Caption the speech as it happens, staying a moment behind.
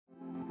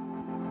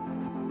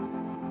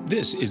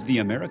This is the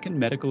American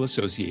Medical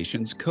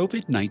Association's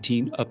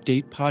COVID-19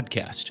 Update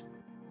podcast.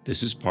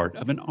 This is part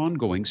of an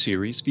ongoing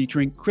series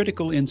featuring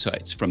critical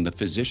insights from the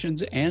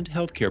physicians and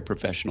healthcare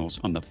professionals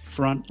on the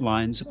front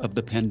lines of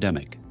the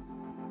pandemic.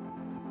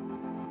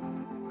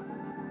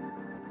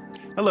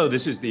 Hello,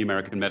 this is the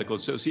American Medical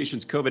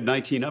Association's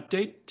COVID-19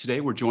 Update. Today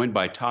we're joined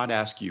by Todd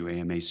Askew,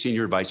 AMA's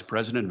Senior Vice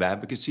President of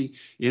Advocacy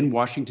in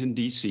Washington,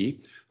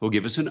 D.C., who will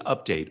give us an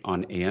update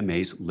on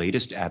AMA's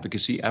latest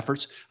advocacy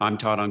efforts. I'm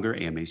Todd Unger,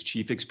 AMA's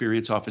Chief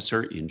Experience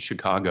Officer in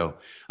Chicago.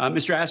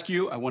 Mr.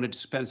 Askew, I wanted to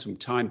spend some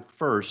time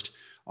first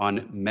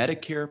on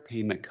Medicare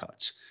payment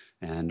cuts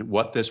and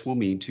what this will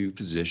mean to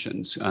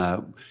physicians.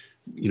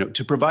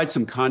 To provide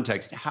some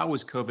context, how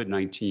has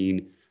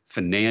COVID-19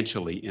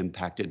 financially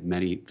impacted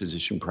many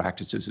physician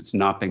practices? It's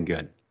not been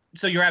good.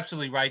 So you're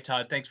absolutely right,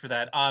 Todd. Thanks for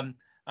that.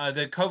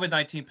 The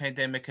COVID-19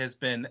 pandemic has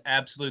been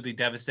absolutely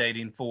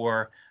devastating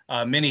for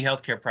many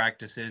healthcare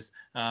practices,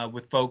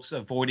 with folks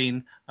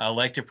avoiding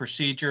elective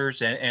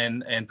procedures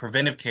and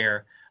preventive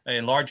care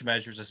in large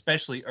measures,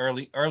 especially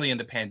early in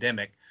the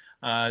pandemic.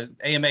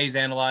 AMA's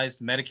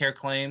analyzed Medicare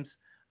claims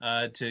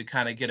to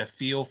kind of get a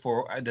feel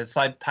for the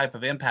type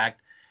of impact,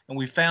 and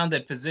we found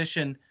that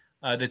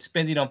that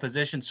spending on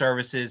physician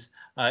services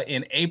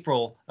in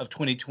April of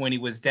 2020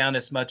 was down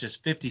as much as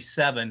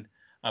 57%.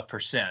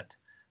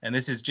 And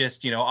this is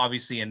just,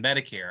 obviously in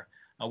Medicare.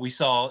 We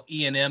saw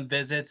E&M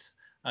visits,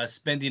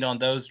 spending on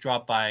those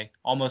drop by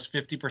almost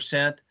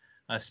 50%.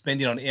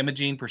 Spending on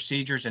imaging,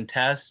 procedures, and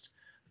tests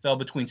fell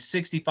between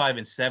 65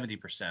 and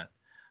 70%.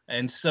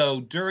 And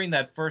so during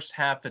that first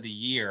half of the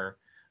year,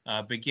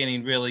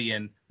 beginning really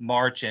in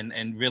March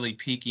and really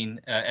peaking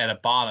at a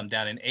bottom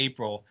down in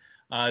April,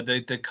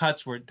 the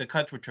cuts were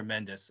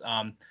tremendous.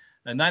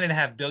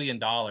 $9.5 billion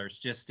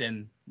just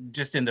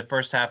in the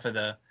first half of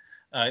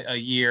a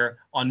year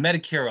on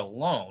Medicare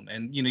alone,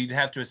 and you'd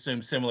have to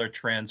assume similar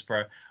trends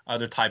for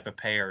other type of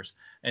payers.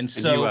 And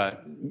so,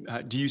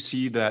 do you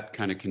see that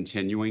kind of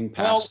continuing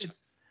past? Well,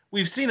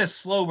 we've seen a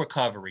slow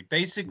recovery.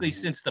 Basically,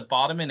 since the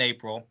bottom in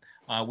April,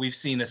 we've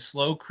seen a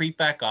slow creep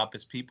back up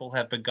as people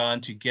have begun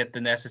to get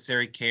the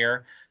necessary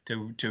care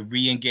to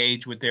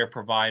re-engage with their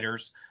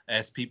providers,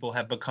 as people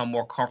have become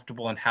more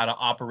comfortable in how to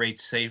operate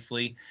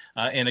safely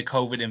in a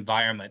COVID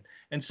environment.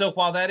 And so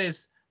while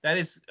there's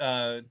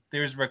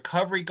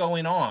recovery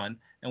going on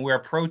and we're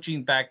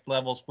approaching back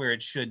levels where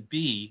it should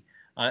be,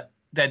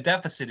 that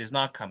deficit is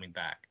not coming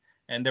back.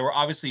 And there were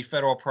obviously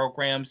federal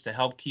programs to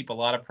help keep a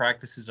lot of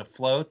practices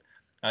afloat.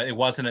 It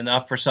wasn't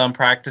enough for some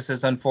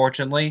practices,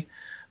 unfortunately,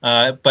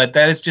 but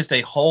that is just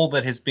a hole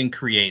that has been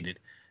created.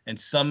 And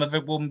some of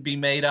it will be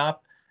made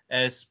up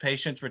as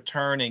patients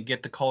return and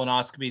get the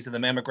colonoscopies and the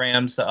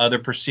mammograms, the other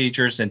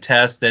procedures and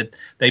tests that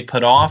they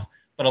put off.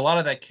 But a lot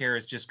of that care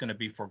is just going to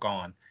be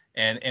forgone.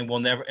 And we'll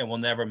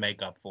never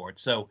make up for it.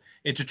 So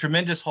it's a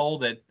tremendous hole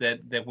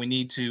that we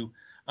need to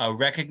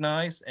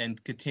recognize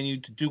and continue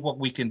to do what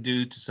we can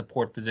do to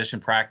support physician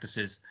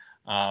practices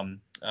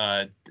trying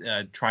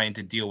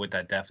to deal with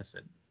that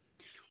deficit.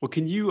 Well,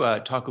 can you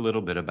talk a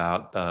little bit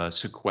about the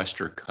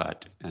sequester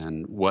cut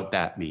and what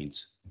that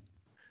means?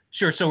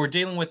 Sure. So we're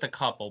dealing with a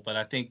couple, but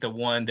I think the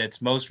one that's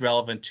most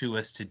relevant to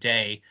us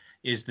today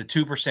is the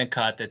 2%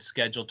 cut that's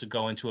scheduled to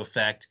go into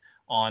effect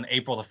on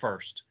April the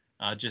 1st.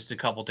 Just a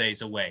couple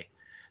days away.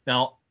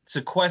 Now,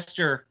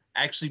 sequester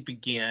actually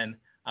began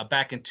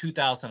back in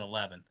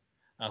 2011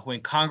 when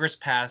Congress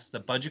passed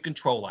the Budget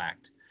Control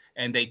Act,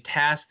 and they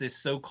tasked this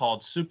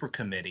so-called super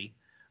committee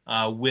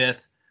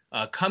with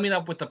coming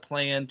up with a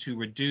plan to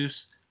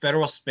reduce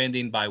federal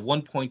spending by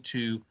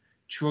 $1.2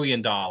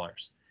 trillion.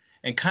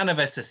 And kind of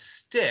as a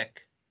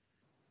stick,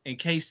 in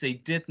case they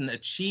didn't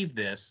achieve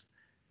this,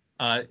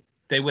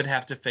 they would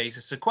have to face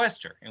a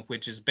sequester,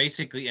 which is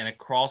basically an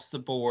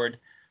across-the-board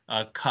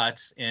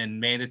cuts in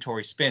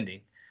mandatory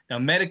spending. Now,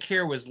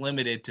 Medicare was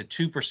limited to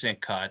 2%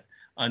 cut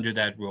under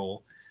that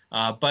rule,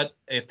 but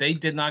if they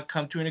did not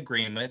come to an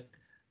agreement,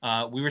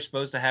 we were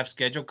supposed to have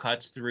scheduled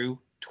cuts through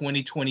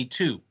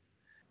 2022.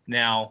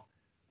 Now,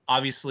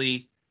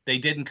 obviously, they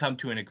didn't come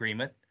to an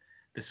agreement.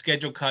 The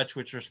scheduled cuts,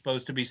 which were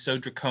supposed to be so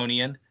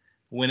draconian,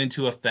 went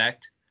into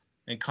effect,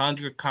 and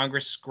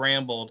Congress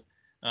scrambled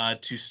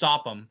to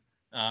stop them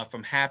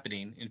from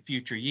happening in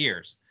future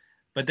years.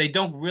 But they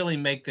don't really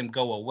make them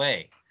go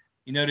away.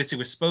 You notice it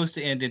was supposed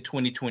to end in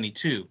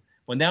 2022.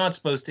 Well, now it's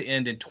supposed to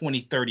end in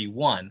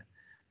 2031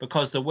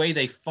 because the way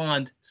they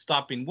fund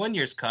stopping 1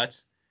 year's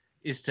cuts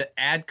is to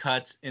add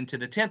cuts into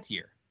the 10th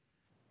year.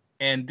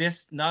 And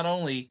this not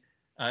only,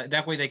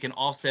 that way they can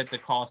offset the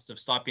cost of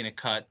stopping a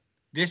cut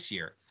this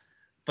year,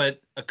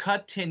 but a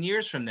cut 10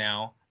 years from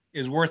now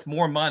is worth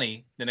more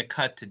money than a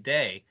cut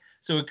today.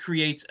 So it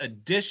creates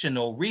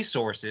additional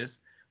resources,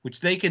 which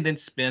they can then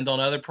spend on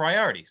other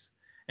priorities.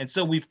 And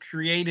so we've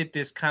created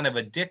this kind of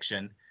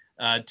addiction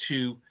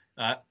to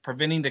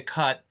preventing the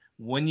cut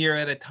 1 year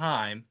at a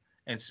time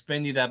and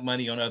spending that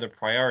money on other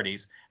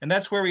priorities. And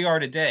that's where we are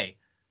today.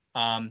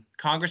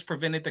 Congress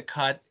prevented the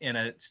cut in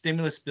a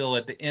stimulus bill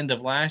at the end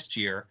of last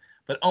year,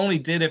 but only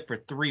did it for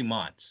 3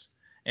 months.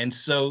 And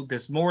so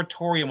this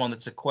moratorium on the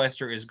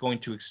sequester is going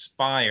to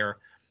expire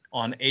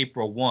on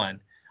April 1.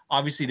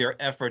 Obviously, there are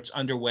efforts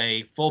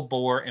underway, full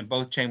bore in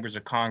both chambers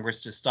of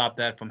Congress to stop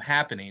that from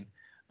happening.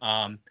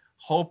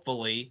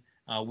 Hopefully,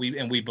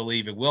 we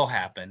believe it will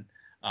happen,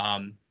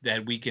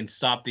 that we can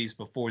stop these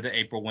before the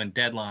April 1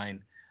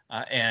 deadline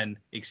and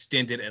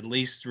extend it at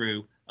least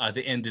through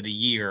the end of the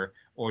year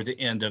or the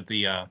end of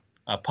the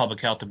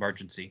public health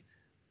emergency.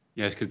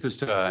 Yes, because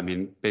this,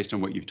 based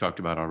on what you've talked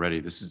about already,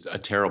 this is a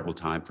terrible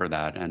time for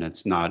that. And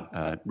it's not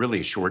really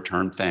a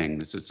short-term thing.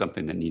 This is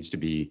something that needs to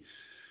be,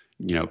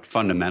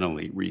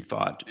 fundamentally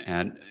rethought.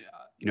 And,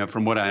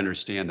 from what I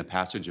understand, the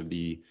passage of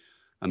the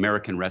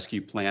American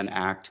Rescue Plan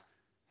Act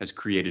has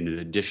created an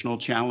additional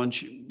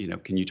challenge.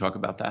 Can you talk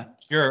about that?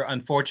 Sure.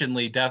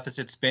 Unfortunately,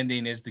 deficit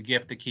spending is the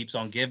gift that keeps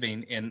on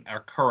giving in our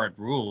current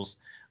rules.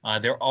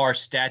 There are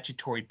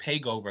statutory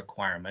pay-go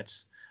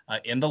requirements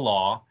in the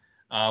law,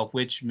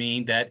 which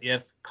mean that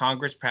if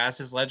Congress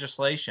passes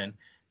legislation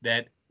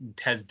that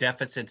has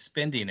deficit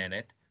spending in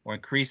it or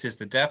increases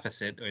the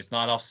deficit or is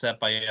not offset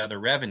by other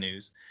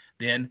revenues,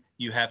 then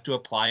you have to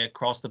apply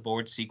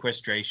across-the-board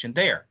sequestration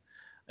there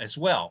as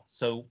well.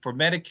 So for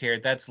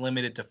Medicare, that's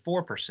limited to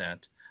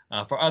 4%.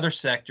 For other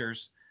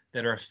sectors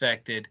that are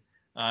affected,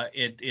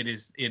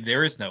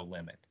 there is no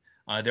limit.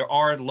 There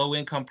are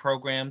low-income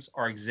programs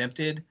are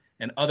exempted,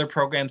 and other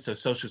programs, so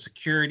Social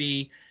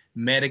Security,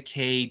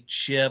 Medicaid,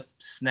 CHIP,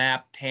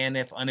 SNAP,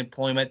 TANF,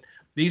 unemployment,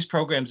 these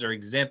programs are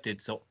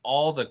exempted. So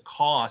all the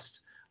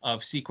cost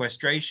of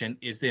sequestration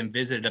is then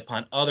visited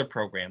upon other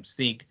programs.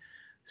 Think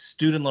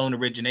student loan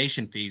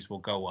origination fees will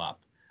go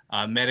up.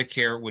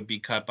 Medicare would be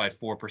cut by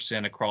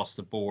 4% across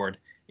the board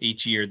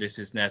each year. This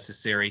is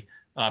necessary.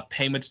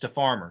 Payments to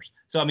farmers.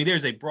 So,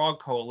 there's a broad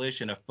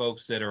coalition of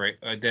folks that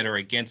are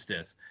against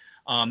this.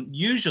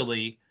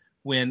 Usually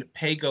when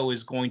pay-go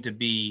is going to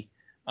be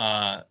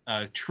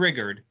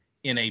triggered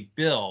in a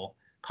bill,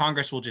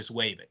 Congress will just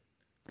waive it.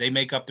 They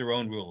make up their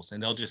own rules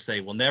and they'll just say,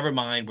 well, never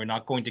mind, we're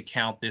not going to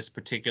count this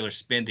particular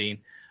spending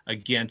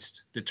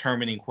against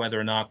determining whether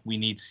or not we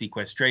need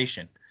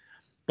sequestration.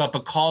 But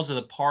because of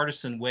the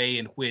partisan way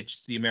in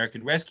which the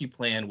American Rescue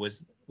Plan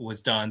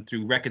was done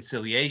through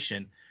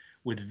reconciliation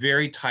with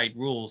very tight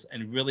rules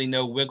and really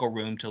no wiggle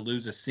room to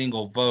lose a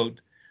single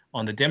vote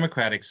on the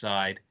Democratic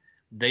side,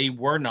 they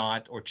were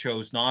not or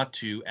chose not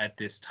to at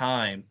this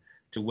time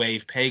to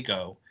waive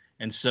pay-go.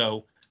 And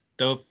so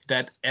though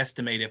that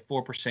estimated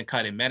 4%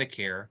 cut in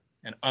Medicare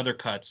and other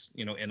cuts,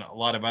 in a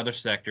lot of other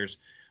sectors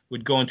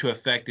would go into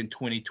effect in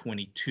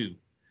 2022.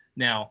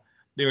 Now,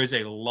 there is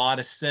a lot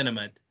of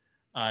sentiment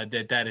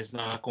that is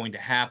not going to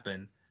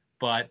happen,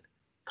 but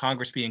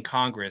Congress being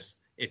Congress,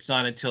 it's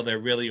not until they're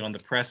really on the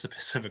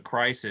precipice of a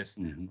crisis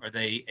are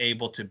they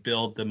able to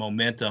build the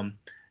momentum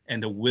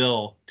and the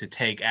will to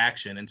take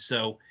action. And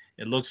so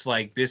it looks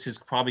like this is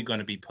probably going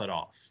to be put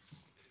off.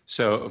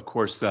 So, of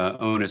course, the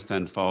onus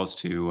then falls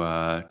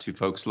to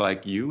folks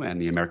like you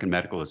and the American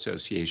Medical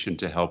Association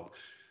to help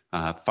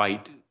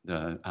fight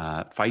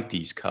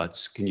these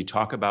cuts. Can you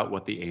talk about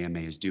what the AMA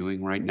is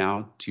doing right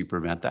now to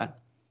prevent that?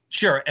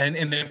 Sure, and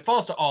it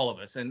falls to all of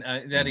us, and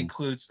that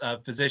includes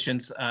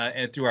physicians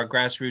through our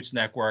grassroots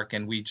network,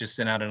 and we just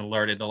sent out an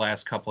alert in the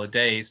last couple of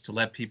days to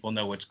let people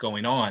know what's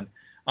going on.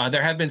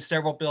 There have been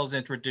several bills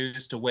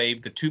introduced to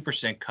waive the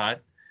 2%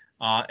 cut,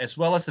 as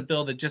well as a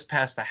bill that just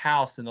passed the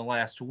House in the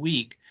last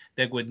week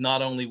that would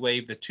not only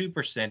waive the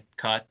 2%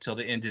 cut till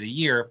the end of the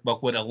year,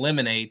 but would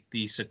eliminate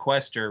the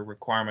sequester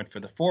requirement for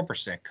the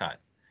 4% cut.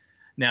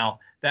 Now,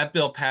 that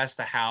bill passed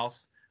the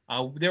House.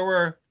 There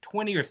were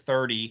 20 or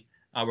 30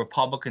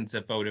 Republicans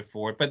that voted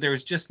for it, but there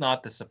was just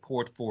not the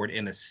support for it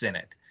in the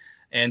Senate.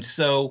 And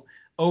so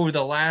over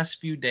the last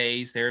few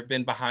days, there have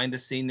been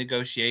behind-the-scene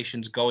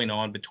negotiations going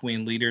on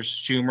between leaders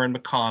Schumer and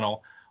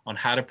McConnell on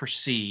how to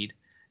proceed.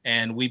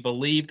 And we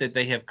believe that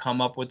they have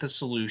come up with a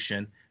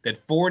solution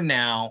that for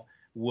now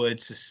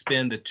would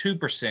suspend the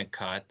 2%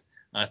 cut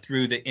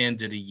through the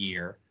end of the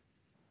year,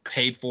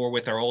 paid for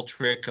with our old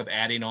trick of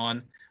adding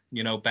on,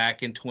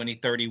 back in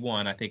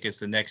 2031. I think it's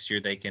the next year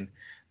they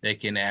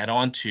can add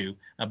on to.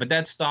 But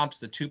that stops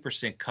the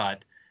 2%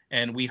 cut.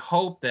 And we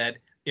hope that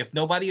if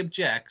nobody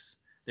objects,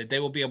 that they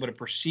will be able to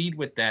proceed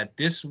with that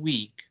this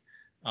week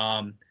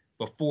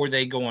before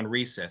they go on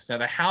recess. Now,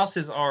 the House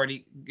is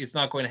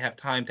not going to have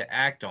time to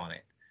act on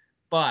it.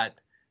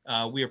 But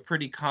we are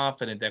pretty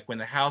confident that when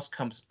the House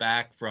comes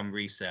back from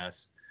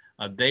recess,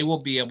 they will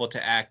be able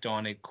to act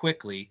on it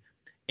quickly,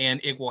 and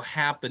it will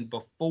happen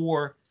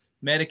before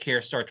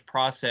Medicare starts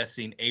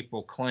processing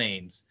April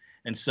claims.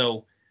 And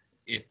so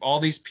if all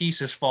these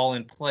pieces fall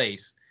in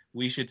place,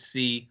 we should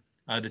see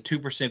the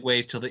 2%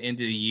 waive till the end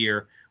of the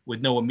year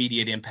with no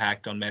immediate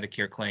impact on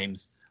Medicare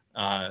claims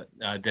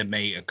that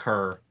may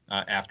occur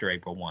after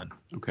April 1.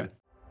 Okay.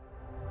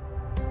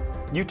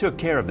 You took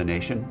care of the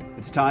nation.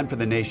 It's time for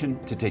the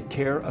nation to take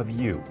care of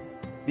you.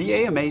 The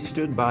AMA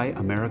stood by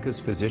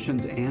America's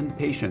physicians and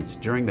patients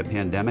during the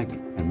pandemic,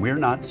 and we're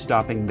not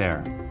stopping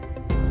there.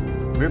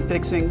 We're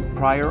fixing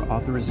prior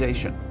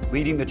authorization,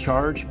 leading the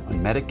charge on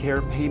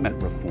Medicare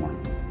payment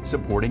reform,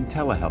 supporting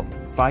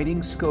telehealth,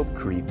 fighting scope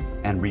creep,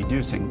 and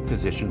reducing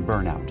physician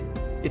burnout.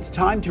 It's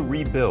time to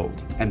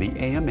rebuild, and the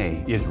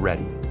AMA is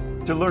ready.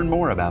 To learn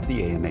more about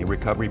the AMA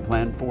Recovery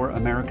Plan for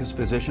America's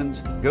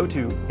Physicians, go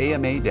to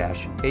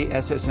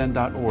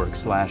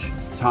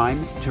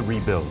ama-assn.org/time to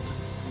rebuild.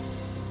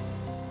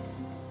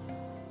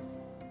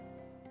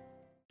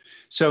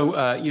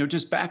 So,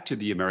 just back to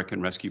the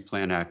American Rescue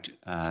Plan Act,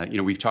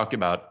 we've talked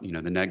about,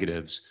 the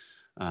negatives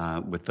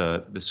with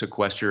the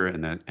sequester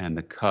and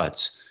the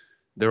cuts.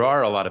 There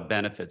are a lot of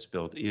benefits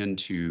built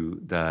into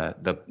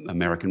the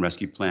American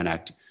Rescue Plan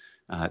Act.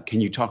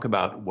 Can you talk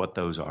about what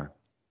those are?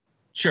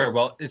 Sure.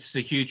 Well, it's a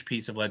huge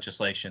piece of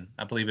legislation.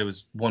 I believe it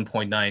was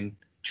 $1.9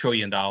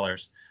 trillion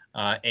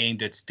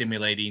aimed at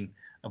stimulating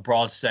a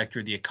broad sector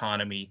of the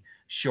economy,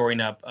 shoring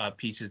up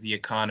pieces of the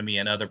economy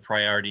and other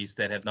priorities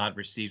that have not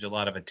received a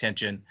lot of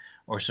attention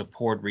or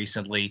support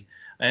recently.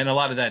 And a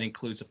lot of that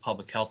includes a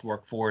public health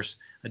workforce,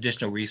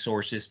 additional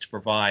resources to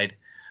provide,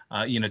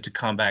 to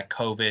combat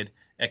COVID,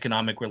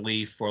 economic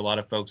relief for a lot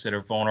of folks that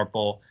are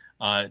vulnerable,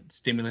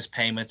 stimulus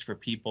payments for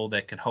people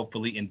that can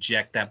hopefully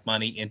inject that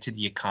money into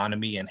the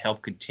economy and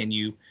help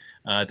continue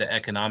the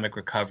economic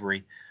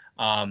recovery.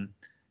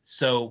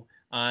 So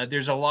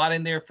there's a lot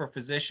in there for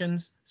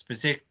physicians,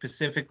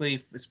 specifically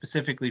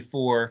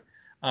for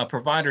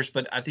providers.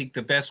 But I think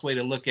the best way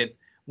to look at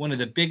one of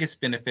the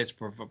biggest benefits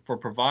for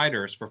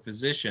providers, for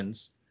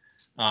physicians,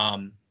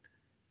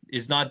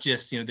 is not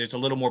just, there's a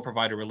little more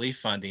provider relief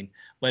funding,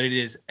 but it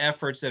is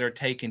efforts that are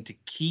taken to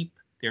keep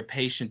their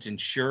patients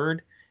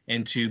insured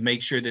and to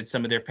make sure that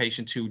some of their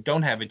patients who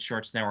don't have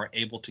insurance now are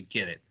able to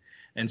get it.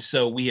 And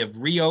so we have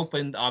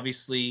reopened,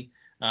 obviously,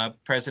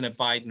 President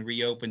Biden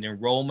reopened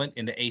enrollment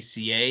in the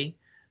ACA.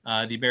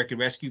 The American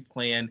Rescue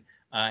Plan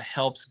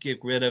helps get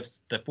rid of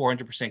the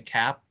 400%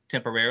 cap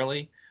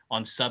temporarily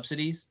on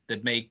subsidies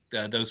that make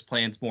those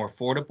plans more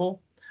affordable.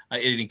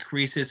 It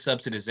increases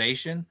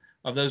subsidization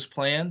of those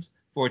plans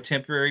for a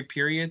temporary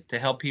period to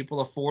help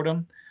people afford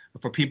them.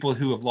 For people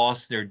who have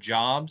lost their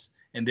jobs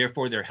and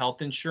therefore their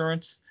health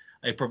insurance,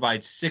 it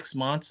provides 6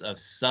 months of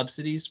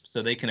subsidies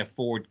so they can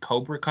afford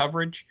COBRA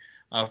coverage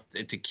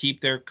to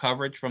keep their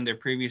coverage from their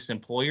previous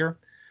employer.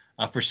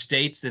 For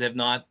states that have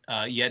not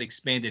yet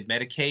expanded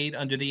Medicaid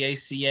under the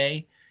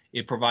ACA,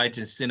 it provides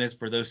incentives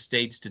for those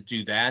states to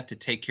do that, to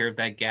take care of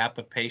that gap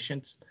of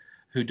patients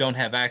who don't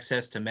have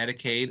access to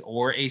Medicaid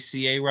or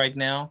ACA right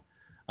now.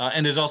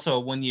 And there's also a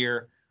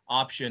one-year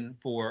option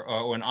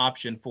or an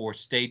option for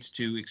states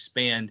to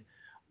expand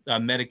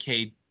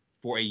Medicaid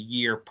for a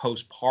year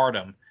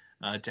postpartum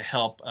to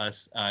help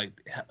us,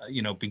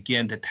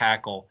 begin to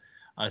tackle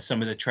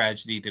some of the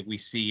tragedy that we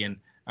see in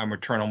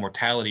maternal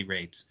mortality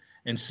rates.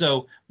 And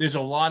so there's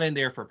a lot in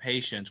there for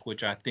patients,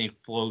 which I think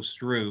flows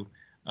through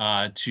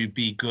to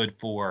be good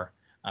for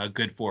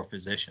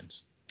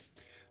physicians.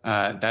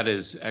 That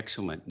is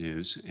excellent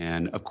news.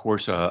 And of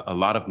course, a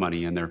lot of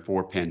money in there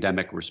for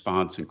pandemic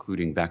response,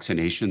 including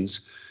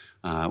vaccinations,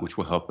 which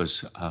will help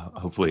us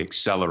hopefully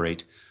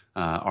accelerate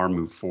our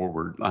move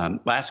forward.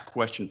 Last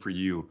question for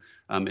you,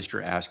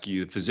 Mr.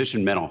 Askew.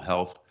 Physician mental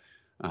health,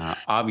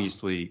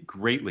 obviously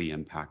greatly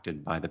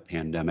impacted by the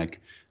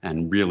pandemic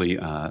and really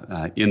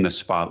in the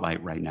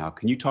spotlight right now.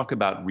 Can you talk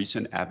about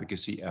recent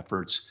advocacy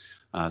efforts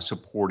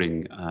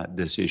supporting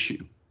this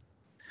issue?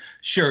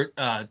 Sure,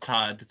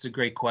 Todd, that's a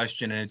great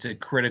question, and it's a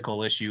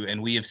critical issue.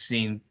 And we have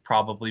seen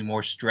probably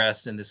more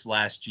stress in this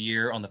last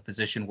year on the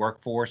physician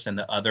workforce and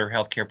the other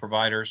healthcare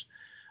providers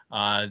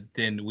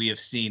than we have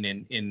seen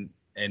in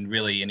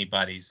really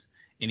anybody's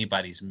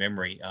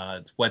memory.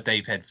 What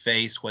they've had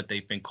faced, what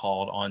they've been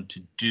called on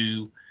to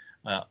do,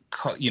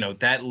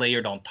 that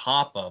layered on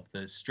top of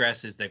the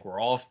stresses that we're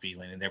all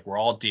feeling and that we're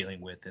all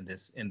dealing with in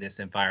this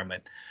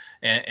environment.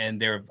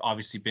 And there have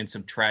obviously been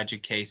some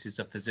tragic cases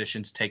of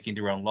physicians taking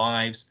their own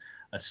lives.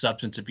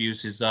 Substance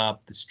abuse is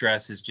up. The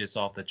stress is just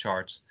off the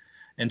charts.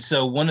 And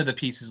so one of the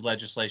pieces of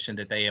legislation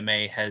that the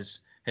AMA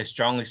has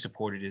strongly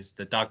supported is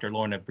the Dr.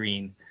 Lorna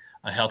Breen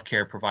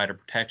Healthcare Provider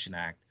Protection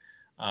Act.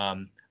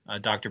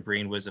 Dr.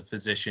 Breen was a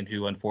physician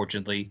who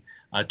unfortunately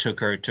took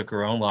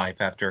her own life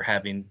after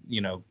having,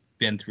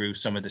 been through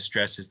some of the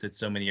stresses that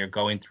so many are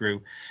going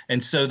through.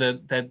 And so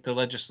the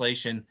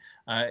legislation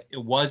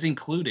it was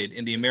included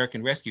in the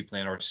American Rescue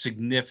Plan, or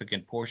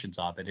significant portions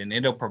of it, and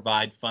it'll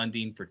provide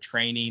funding for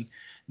training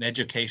and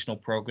educational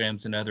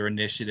programs and other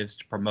initiatives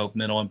to promote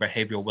mental and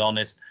behavioral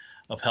wellness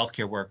of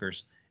healthcare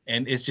workers.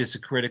 And it's just a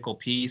critical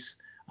piece.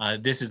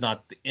 This is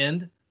not the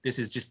end. This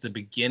is just the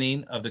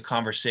beginning of the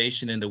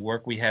conversation and the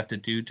work we have to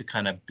do to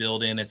kind of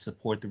build in and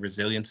support the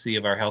resiliency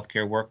of our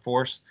healthcare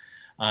workforce.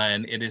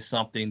 And it is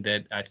something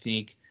that I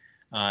think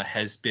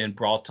has been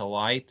brought to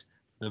light,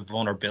 the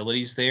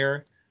vulnerabilities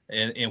there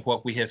in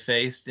what we have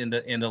faced in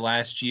the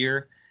last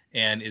year,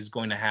 and is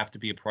going to have to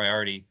be a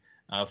priority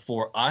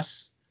for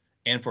us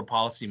and for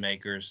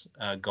policymakers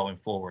going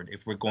forward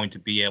if we're going to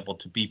be able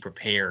to be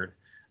prepared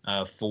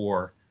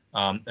for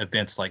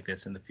events like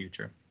this in the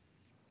future.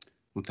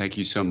 Well, thank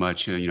you so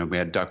much. We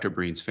had Dr.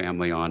 Breen's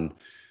family on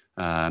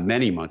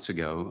many months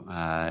ago,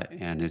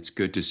 and it's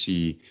good to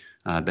see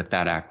that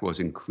act was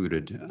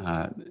included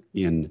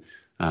in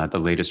the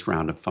latest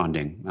round of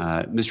funding.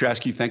 Mr.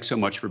 Askew, thanks so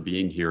much for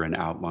being here and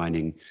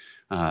outlining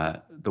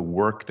the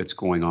work that's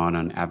going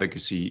on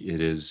advocacy.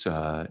 It's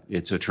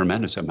a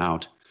tremendous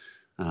amount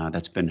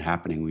that's been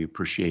happening. We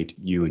appreciate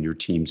you and your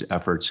team's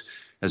efforts,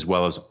 as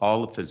well as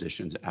all the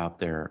physicians out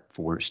there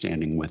for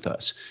standing with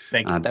us.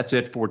 Thank you. That's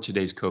it for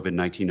today's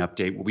COVID-19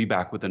 update. We'll be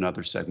back with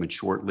another segment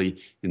shortly.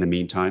 In the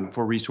meantime,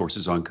 for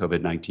resources on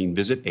COVID-19,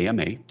 visit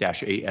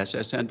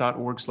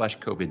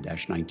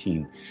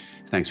ama-assn.org/COVID-19.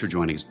 Thanks for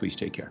joining us. Please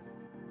take care.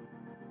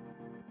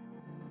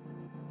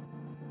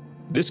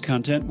 This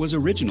content was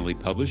originally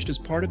published as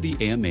part of the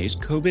AMA's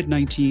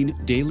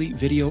COVID-19 daily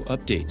video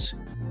updates.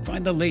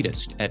 Find the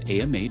latest at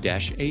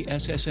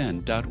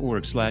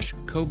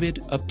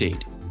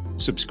ama-assn.org/COVID-update.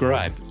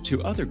 Subscribe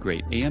to other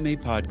great AMA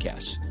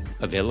podcasts,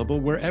 available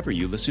wherever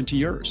you listen to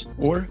yours,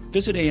 or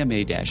visit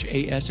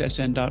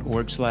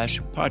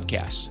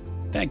ama-assn.org/podcasts.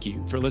 Thank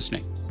you for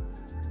listening.